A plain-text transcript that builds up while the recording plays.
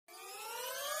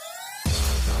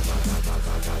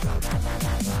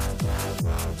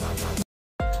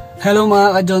Hello mga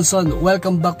ka-Johnson!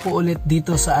 Welcome back po ulit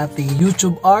dito sa ating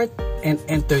YouTube Art and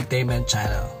Entertainment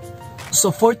channel. So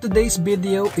for today's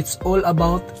video, it's all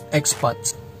about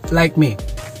expats like me.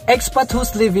 Expat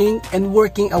who's living and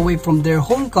working away from their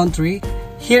home country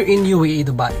here in UAE,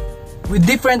 Dubai. With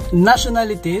different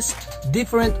nationalities,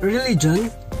 different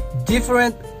religion,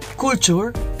 different culture,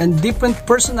 and different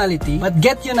personality, but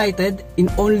get united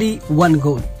in only one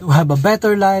goal: to have a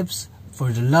better lives for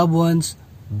the loved ones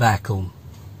back home.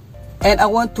 And I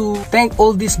want to thank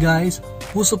all these guys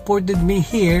who supported me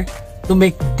here to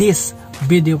make this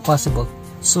video possible.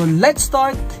 So let's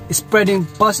start spreading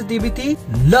positivity,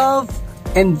 love,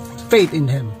 and faith in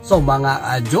Him. So mga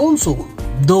ka-Johnson,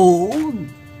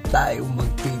 doon tayo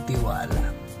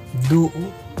magtitiwala.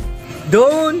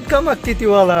 Doon ka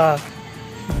magtitiwala.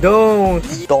 Doon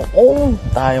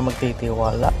tayo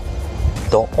magtitiwala.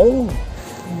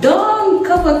 Doon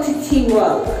ka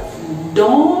magtitiwala.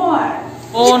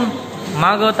 Doon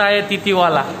mago tayo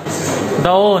titiwala.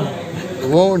 Doon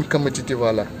ka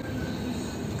magtitiwala.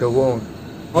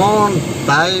 Doon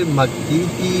tayo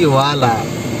magtitiwala.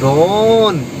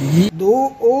 Doon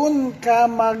ka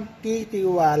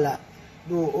magtitiwala.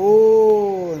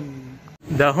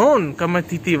 dahon ka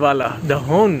magtitiwala.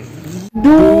 Dahon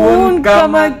ka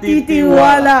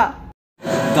magtitiwala.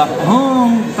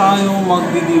 Dahon tayo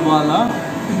magtitiwala.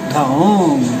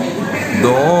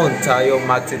 Doon tayo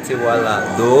magtitiwala.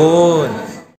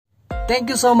 Thank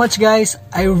you so much guys.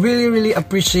 I really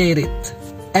appreciate it.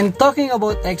 And talking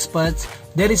about expats,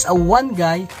 there is a one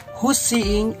guy who's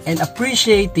seeing and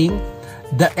appreciating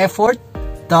the effort,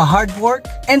 the hard work,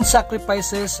 and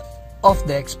sacrifices of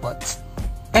the expats.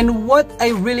 And what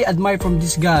I really admire from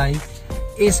this guy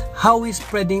is how he's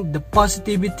spreading the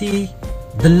positivity,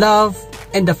 the love,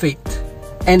 and the faith.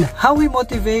 And how he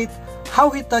motivates, how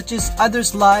he touches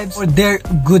others' lives for their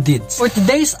good deeds. For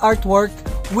today's artwork,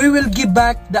 we will give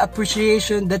back the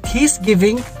appreciation that he's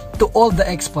giving to all the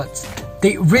expats.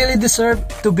 They really deserve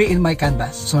to be in my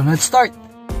canvas. So let's start.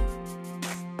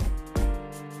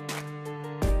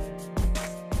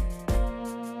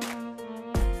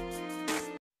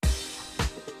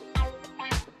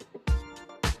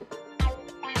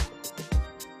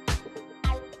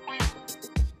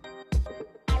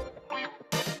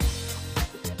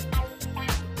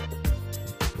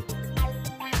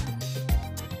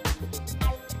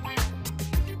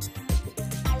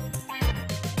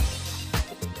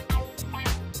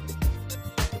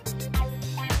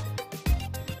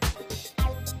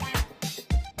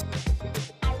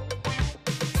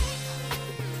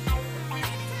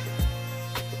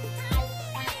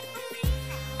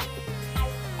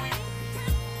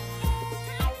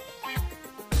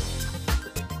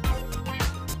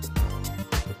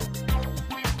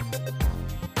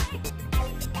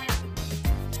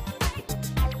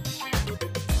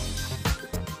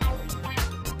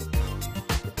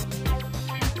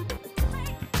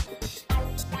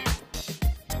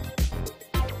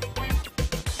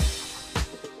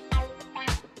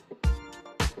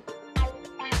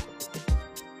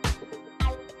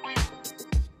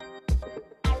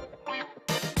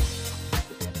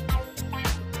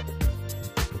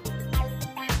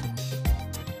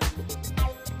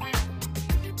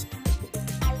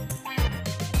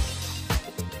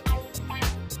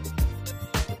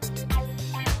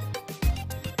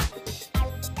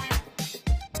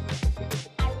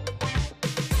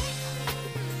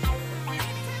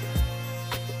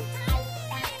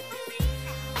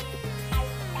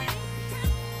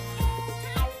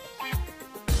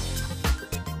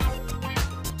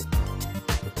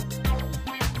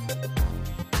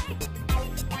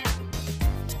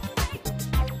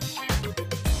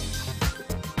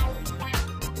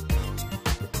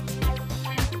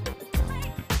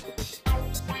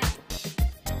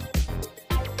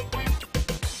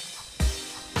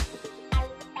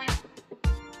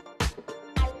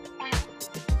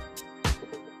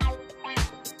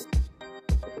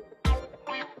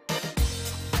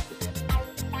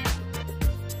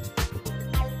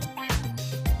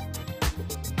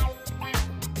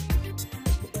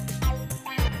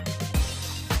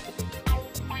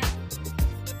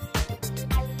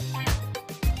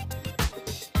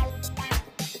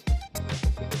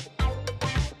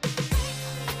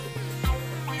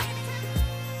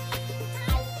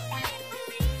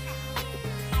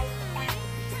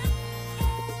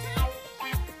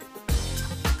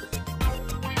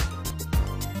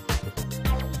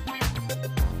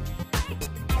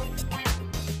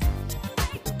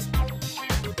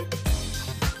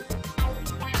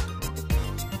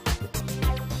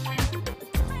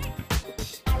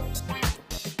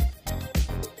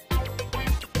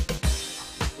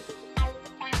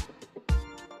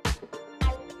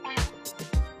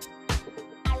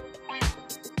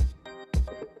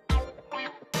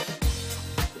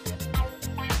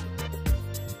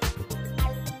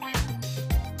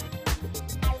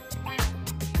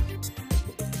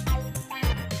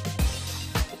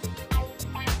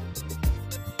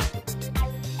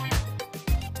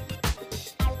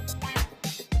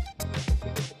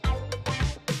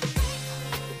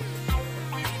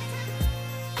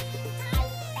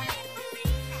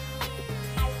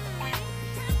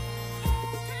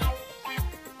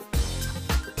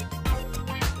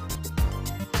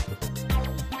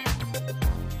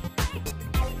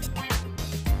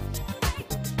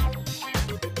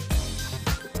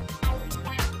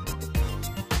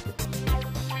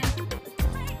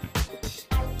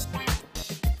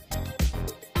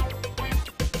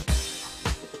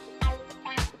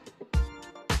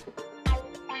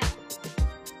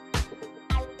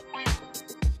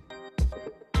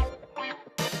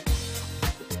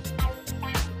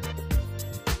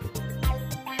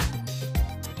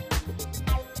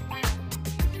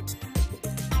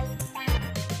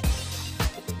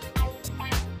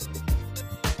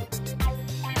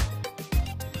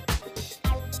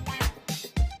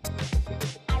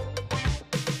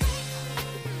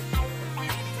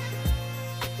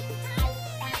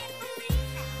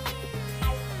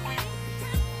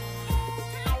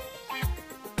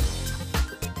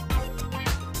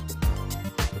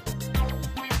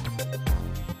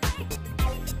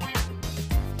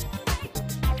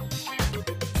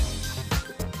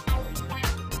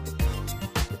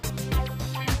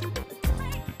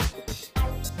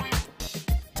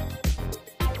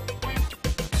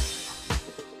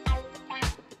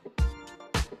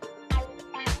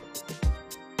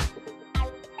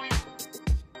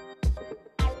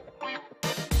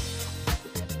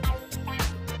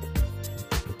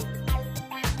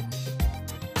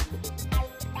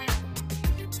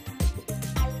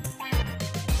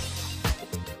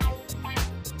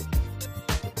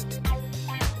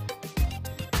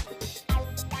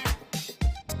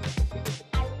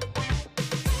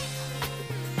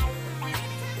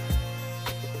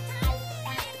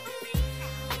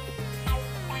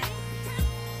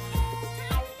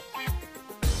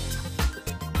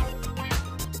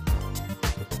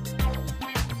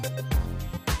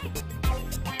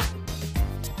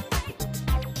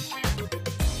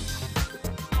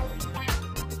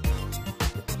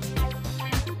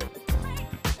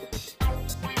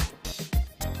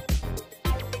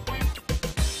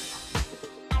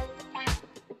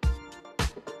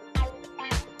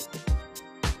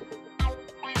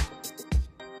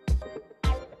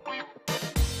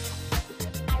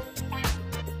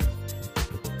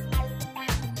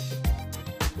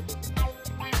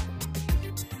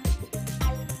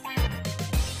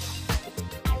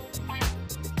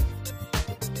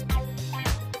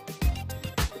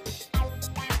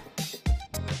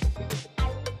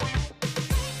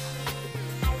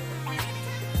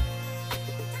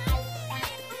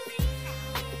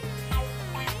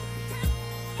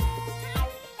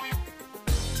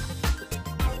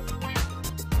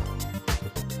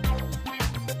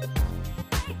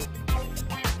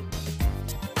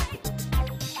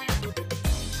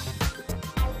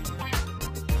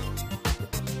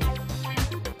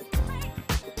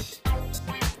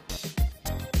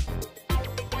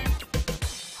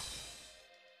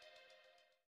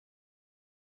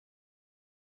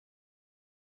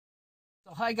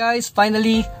 Hi guys,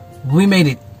 finally we made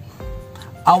it.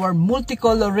 Our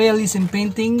multicolor realism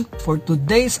painting for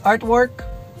today's artwork,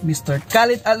 Mr.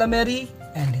 KHALID Al Ameri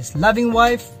and his loving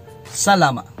wife,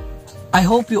 Salama. I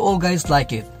hope you all guys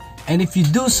like it. And if you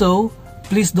do so,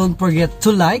 please don't forget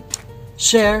to like,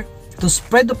 share, to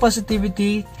spread the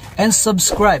positivity, and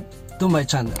subscribe to my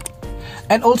channel.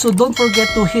 And also don't forget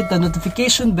to hit the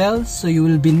notification bell so you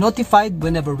will be notified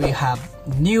whenever we have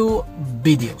new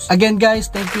videos. Again guys,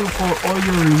 thank you for all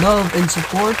your love and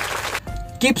support.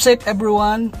 Keep safe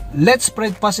everyone, let's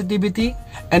spread positivity,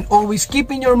 and always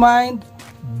keep in your mind,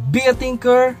 be a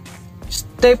thinker,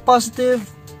 stay positive,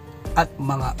 at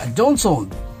mga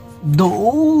ka-Johnson,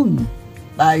 doon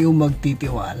tayo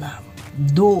magtitiwala.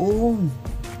 Doon.